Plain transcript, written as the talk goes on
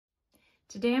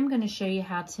Today I'm going to show you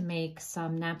how to make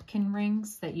some napkin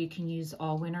rings that you can use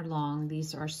all winter long.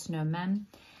 These are snowmen,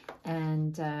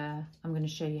 and I'm going to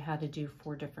show you how to do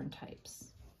 4 different types.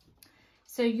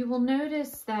 So you will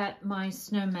notice that my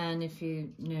snowmen, if you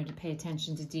know to pay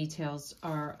attention to details,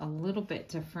 are a little bit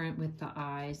different with the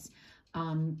eyes.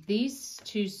 These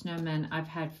 2 snowmen I've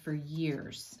had for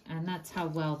years, and that's how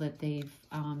well that they've,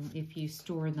 if you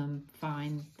store them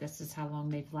fine, this is how long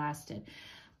they've lasted.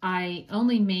 I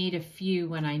only made a few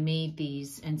when I made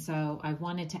these, and so I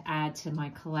wanted to add to my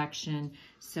collection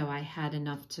so I had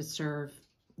enough to serve,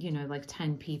 you know, like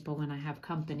 10 people when I have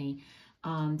company.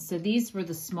 So these were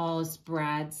the smallest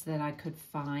brads that I could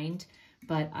find,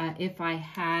 but if I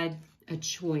had a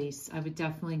choice, I would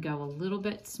definitely go a little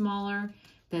bit smaller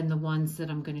than the ones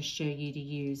that I'm going to show you to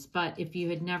use. But if you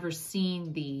had never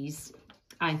seen these,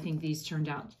 I think these turned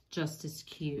out just as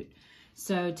cute.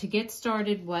 So to get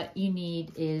started, what you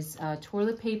need is a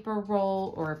toilet paper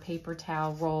roll or a paper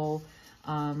towel roll,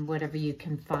 whatever you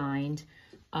can find.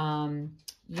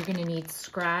 You're going to need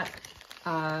scrap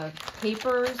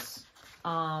papers.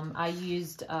 I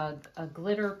used a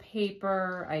glitter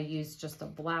paper. I used just a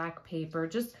black paper,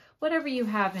 just whatever you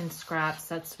have in scraps.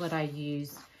 That's what I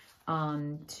use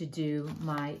to do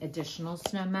my additional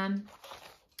snowmen.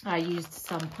 I used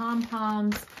some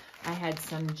pom-poms. I had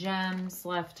some gems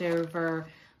left over.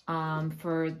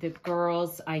 For the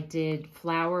girls, I did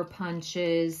flower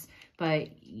punches, but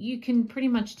you can pretty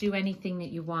much do anything that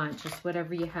you want, just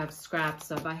whatever you have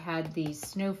scraps of. I had these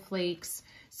snowflakes,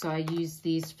 so I used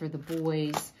these for the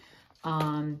boys.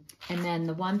 And then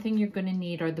the one thing you're going to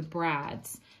need are the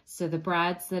brads. So the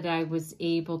brads that I was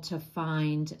able to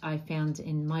find, I found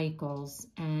in Michael's,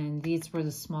 and these were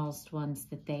the smallest ones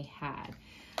that they had.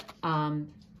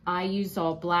 I used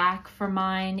all black for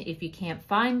mine. If you can't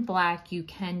find black, you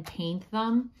can paint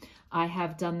them. I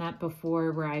have done that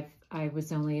before where I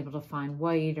was only able to find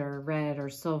white or red or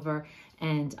silver,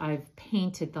 and I've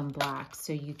painted them black,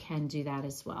 so you can do that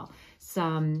as well.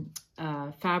 Some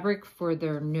fabric for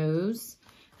their nose,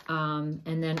 and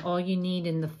then all you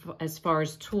need as far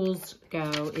as tools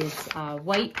go is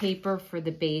white paper for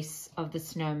the base of the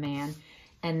snowman,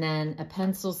 and then a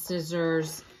pencil,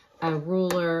 scissors, a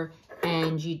ruler,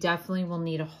 and you definitely will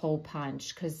need a hole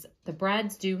punch because the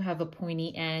brads do have a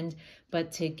pointy end,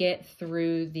 but to get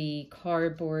through the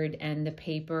cardboard and the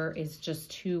paper is just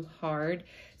too hard.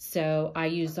 So I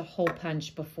use a hole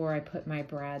punch before I put my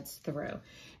brads through.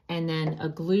 And then a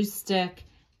glue stick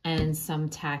and some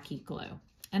tacky glue.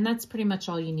 And that's pretty much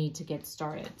all you need to get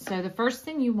started. So the first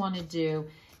thing you want to do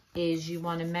is you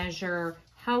want to measure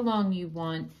how long you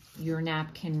want your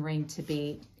napkin ring to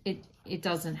be. It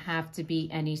doesn't have to be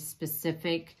any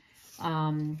specific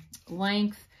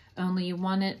length, only you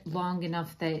want it long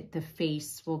enough that the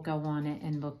face will go on it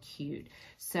and look cute.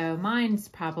 So mine's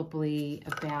probably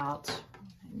about,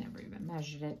 I never even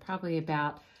measured it, probably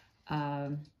about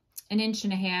 1.5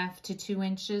 inches to 2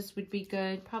 inches would be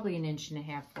good. Probably 1.5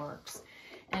 inches works.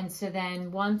 And so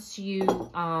then once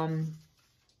you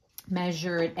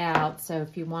measure it out, so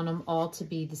if you want them all to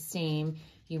be the same,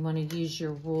 you want to use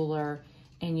your ruler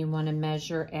and you want to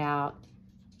measure out,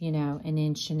 you know, 1.5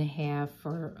 inches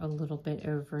or a little bit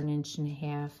over 1.5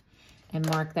 inches and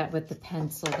mark that with the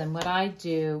pencil. Then what I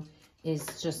do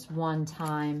is just one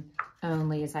time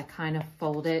only is I kind of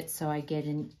fold it so I get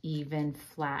an even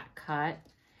flat cut,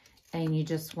 and you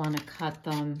just want to cut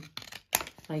them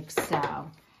like so.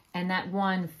 And that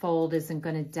one fold isn't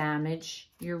going to damage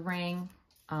your ring.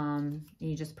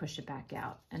 You just push it back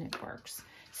out and it works.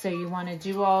 So you want to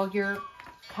do all your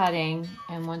cutting,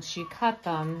 and once you cut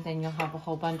them, then you'll have a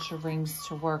whole bunch of rings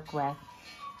to work with.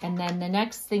 And then the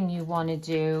next thing you want to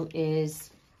do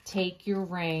is take your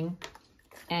ring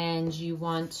and you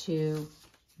want to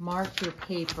mark your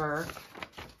paper.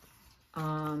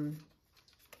 And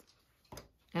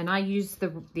I use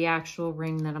the actual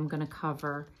ring that I'm going to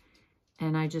cover,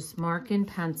 and I just mark in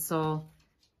pencil,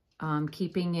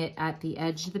 keeping it at the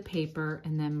edge of the paper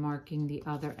and then marking the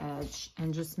other edge,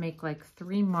 and just make like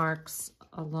 3 marks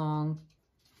along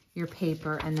your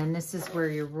paper. And then this is where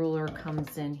your ruler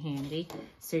comes in handy.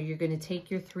 So you're going to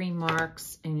take your 3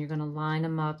 marks and you're going to line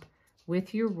them up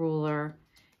with your ruler,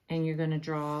 and you're going to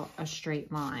draw a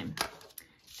straight line.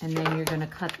 And then you're going to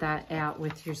cut that out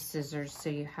with your scissors so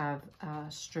you have a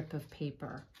strip of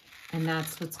paper. And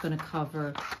that's what's going to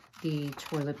cover the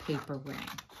toilet paper ring.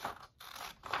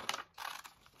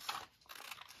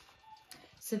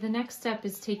 So the next step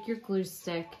is take your glue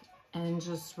stick and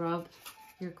just rub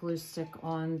your glue stick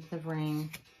on the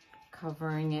ring,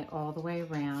 covering it all the way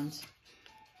around.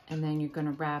 And then you're going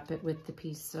to wrap it with the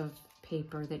piece of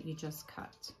paper that you just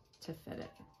cut to fit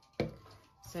it.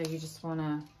 So you just want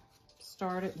to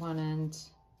start at one end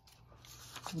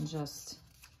and just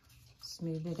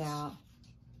smooth it out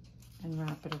and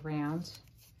wrap it around,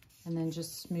 and then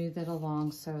just smooth it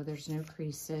along so there's no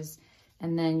creases.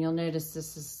 And then you'll notice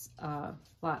this is a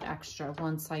lot extra.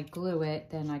 Once I glue it,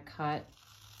 then I cut,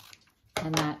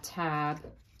 and that tab,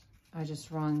 I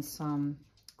just run some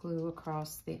glue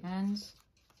across the end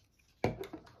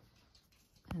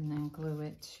and then glue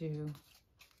it to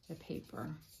the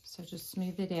paper. So just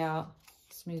smooth it out,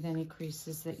 smooth any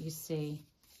creases that you see.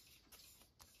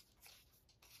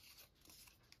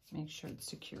 Make sure it's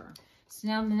secure. So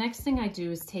now the next thing I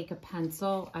do is take a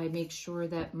pencil. I make sure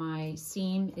that my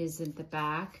seam is at the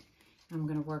back. I'm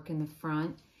going to work in the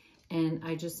front, and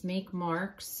I just make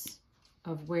marks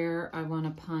of where I want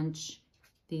to punch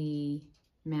the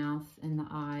mouth and the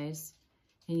eyes.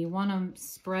 And you want them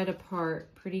spread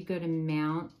apart pretty good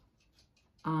amount.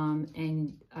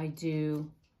 And I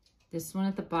do this one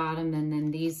at the bottom and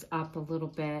then these up a little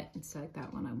bit. It's like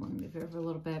that one. I want to move over a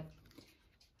little bit.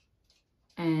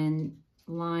 And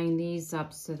line these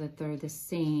up so that they're the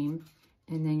same,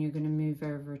 and then you're going to move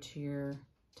over to your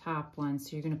top one.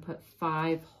 So you're going to put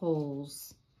 5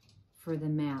 holes for the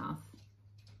mouth,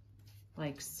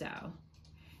 like so.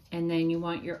 And then you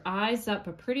want your eyes up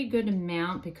a pretty good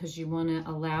amount because you want to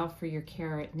allow for your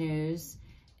carrot nose.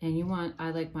 And you want,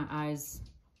 I like my eyes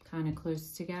kind of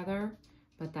close together,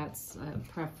 but that's a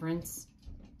preference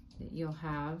that you'll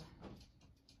have.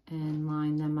 And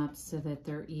line them up so that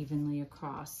they're evenly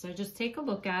across. So just take a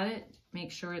look at it, make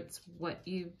sure it's what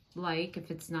you like. If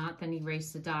it's not, then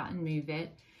erase the dot and move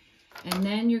it. And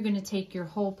then you're going to take your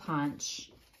hole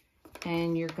punch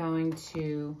and you're going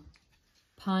to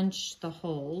punch the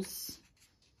holes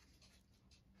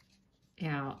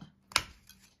out.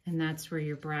 And that's where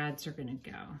your brads are going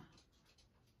to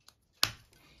go.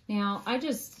 Now, I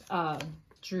just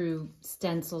drew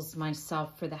stencils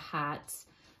myself for the hats.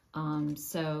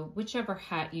 So whichever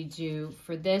hat you do,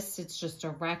 for this, it's just a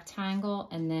rectangle,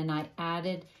 and then I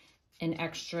added an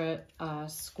extra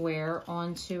square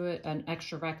onto it, an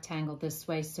extra rectangle this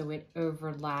way so it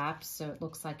overlaps, so it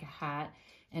looks like a hat.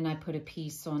 And I put a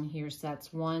piece on here, so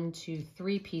that's 1, 2,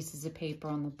 3 pieces of paper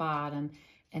on the bottom,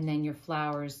 and then your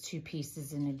flowers, 2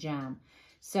 pieces and a gem.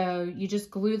 So you just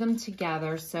glue them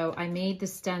together. So I made the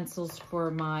stencils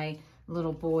for my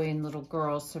little boy and little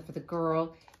girl. So for the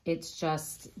girl, it's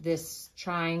just this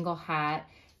triangle hat,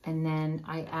 and then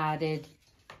I added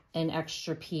an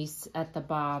extra piece at the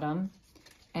bottom.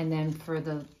 And then for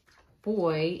the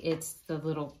boy, it's the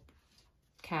little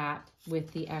cap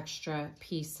with the extra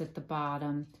piece at the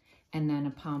bottom, and then a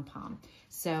pom-pom.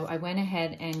 So I went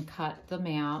ahead and cut them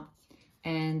out,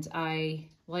 and I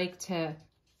like to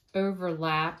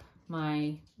overlap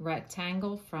my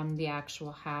rectangle from the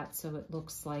actual hat so it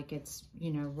looks like it's,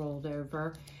 you know, rolled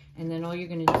over. And then all you're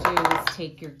going to do is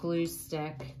take your glue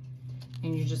stick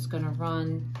and you're just going to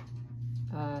run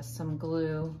some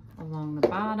glue along the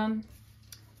bottom,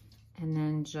 and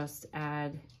then just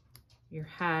add your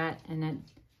hat, and then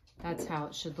that's how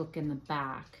it should look in the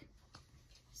back.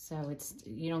 So it's,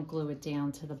 you don't glue it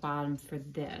down to the bottom for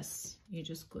this, you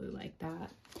just glue like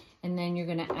that. And then you're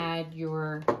going to add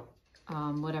your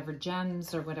whatever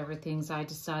gems or whatever things. I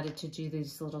decided to do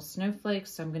these little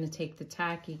snowflakes, so I'm going to take the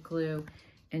tacky glue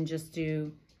and just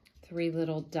do 3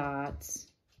 little dots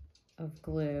of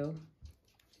glue,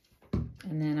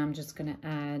 and then I'm just going to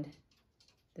add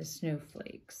the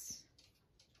snowflakes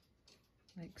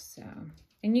like so.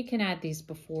 And you can add these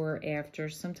before or after.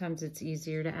 Sometimes it's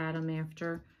easier to add them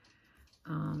after.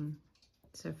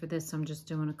 So for this, I'm just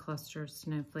doing a cluster of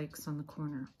snowflakes on the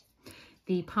corner.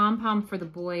 The pom-pom for the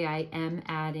boy, I am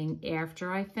adding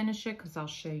after I finish it because I'll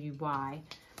show you why.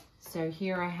 So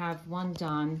here I have one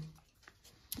done.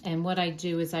 And what I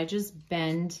do is I just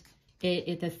bend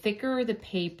it. The thicker the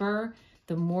paper,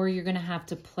 the more you're going to have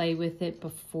to play with it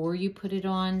before you put it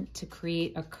on to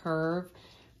create a curve.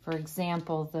 For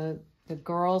example, the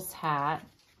girl's hat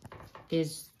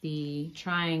is the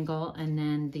triangle and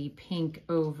then the pink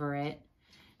over it,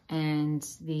 and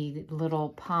the little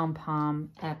pom-pom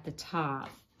at the top.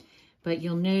 But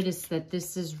you'll notice that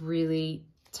this is really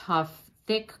tough,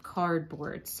 thick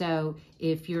cardboard. So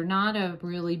if you're not a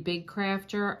really big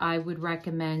crafter, I would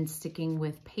recommend sticking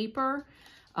with paper,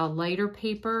 a lighter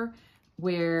paper,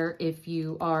 where if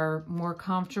you are more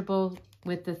comfortable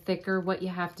with the thicker, what you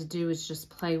have to do is just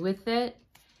play with it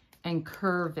and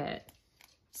curve it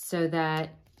so that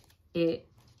it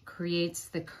creates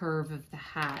the curve of the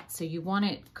hat. So you want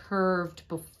it curved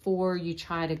before you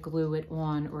try to glue it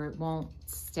on, or it won't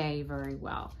stay very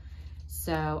well.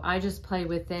 So I just play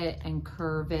with it and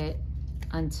curve it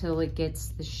until it gets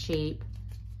the shape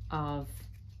of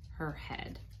her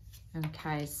head.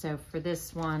 Okay, so for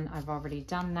this one, I've already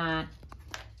done that.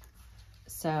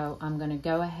 So I'm gonna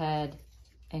go ahead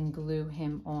and glue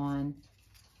him on.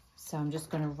 So I'm just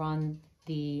gonna run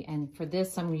and for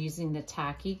this, I'm using the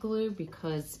tacky glue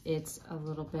because it's a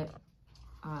little bit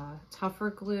tougher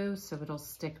glue, so it'll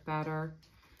stick better.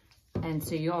 And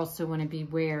so you also wanna be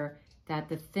aware that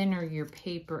the thinner your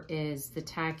paper is, the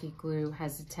tacky glue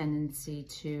has a tendency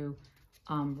to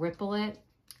ripple it.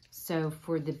 So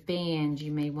for the band,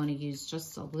 you may want to use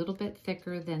just a little bit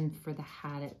thicker than for the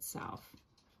hat itself.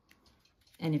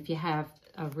 And if you have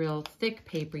a real thick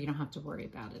paper, you don't have to worry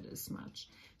about it as much.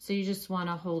 So you just want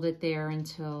to hold it there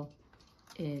until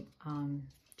it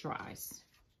dries.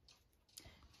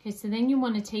 Okay, so then you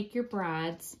want to take your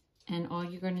brads, and all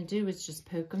you're going to do is just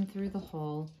poke them through the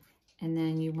hole, and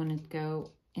then you want to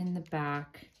go in the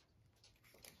back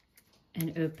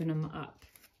and open them up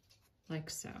like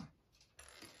so.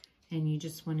 And you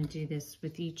just want to do this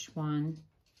with each one.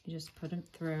 You just put them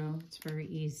through. It's very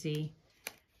easy.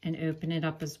 And open it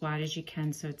up as wide as you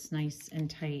can so it's nice and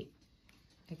tight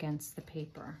against the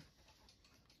paper.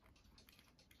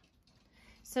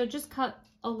 So just cut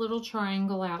a little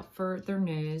triangle out for their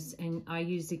nose. And I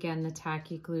use, again, the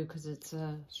tacky glue because it's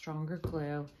a stronger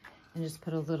glue. And just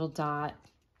put a little dot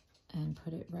and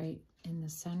put it right in the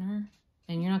center.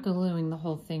 And you're not gluing the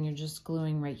whole thing. You're just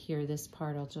gluing right here. This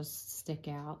part will just stick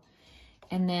out.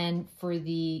 And then for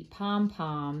the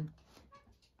pom-pom,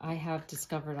 I have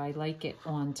discovered I like it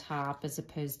on top as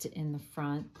opposed to in the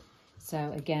front.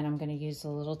 So again, I'm going to use a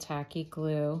little tacky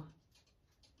glue.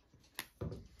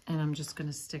 And I'm just going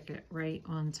to stick it right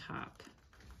on top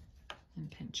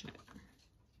and pinch it.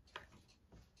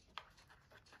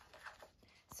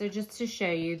 So just to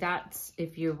show you, that's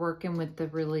if you're working with the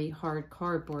really hard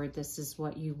cardboard, this is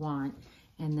what you want.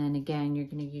 And then again, you're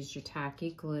going to use your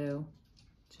tacky glue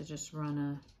to just run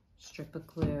a strip of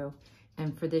glue.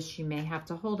 And for this, you may have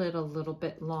to hold it a little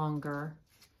bit longer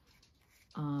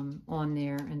on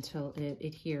there until it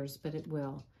adheres, but it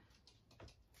will.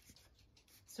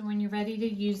 So when you're ready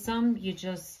to use them, you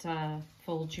just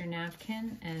fold your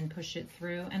napkin and push it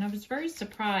through. And I was very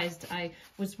surprised. I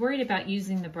was worried about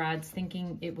using the brads,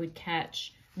 thinking it would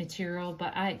catch material,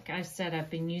 but like I said, I've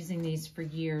been using these for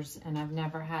years and I've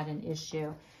never had an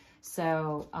issue.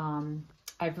 So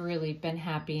I've really been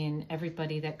happy, and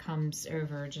everybody that comes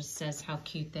over just says how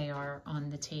cute they are on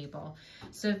the table.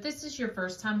 So if this is your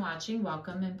first time watching,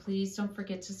 welcome, and please don't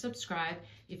forget to subscribe.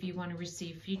 If you want to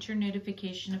receive future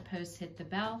notification of posts, hit the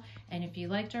bell. And if you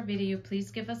liked our video, please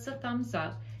give us a thumbs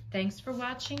up. Thanks for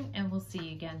watching, and we'll see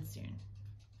you again soon.